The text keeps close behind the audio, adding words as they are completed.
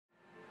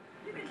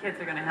kids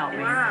are going to help me.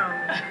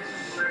 Wow.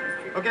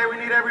 Okay, we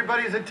need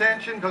everybody's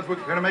attention because we're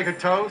going to make a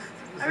toast.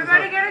 This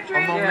Everybody is get a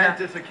drink. A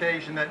momentous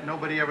occasion that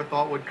nobody ever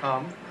thought would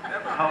come.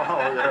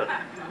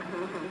 Oh,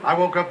 I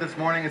woke up this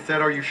morning and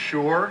said, "Are you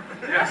sure?"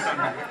 yes.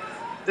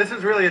 This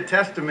is really a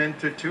testament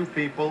to two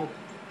people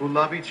who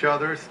love each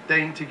other,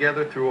 staying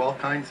together through all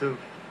kinds of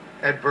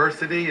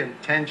adversity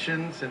and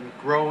tensions and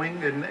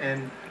growing.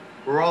 And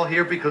we're all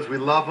here because we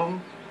love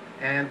them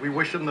and we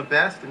wish them the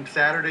best. And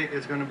Saturday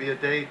is going to be a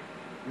day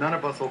none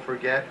of us will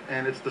forget.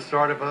 And it's the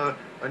start of a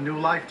new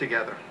life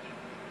together.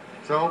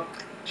 So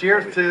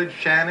cheers to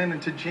Shannon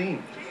and to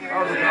Gene. Thank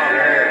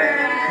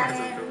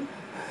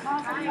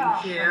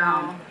you.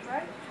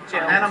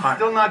 And I'm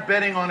still not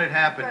betting on it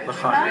happening.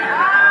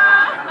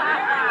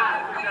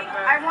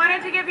 I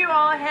wanted to give you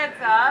all a heads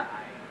up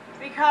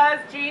because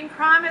Gene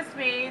promised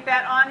me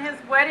that on his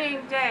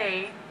wedding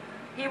day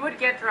he would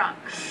get drunk.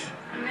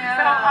 No.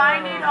 So I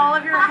need all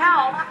of your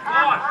help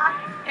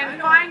in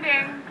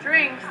finding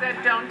drinks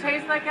that don't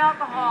taste like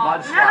alcohol.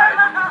 Mudslide.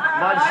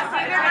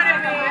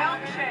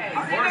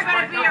 It's either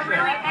going to be a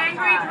really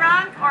angry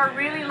drunk or a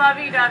really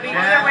lovey-dovey.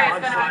 Either way,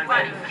 it's going to be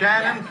funny.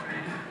 Shannon,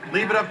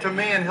 leave it up to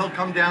me and he'll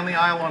come down the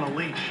aisle on a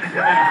leash.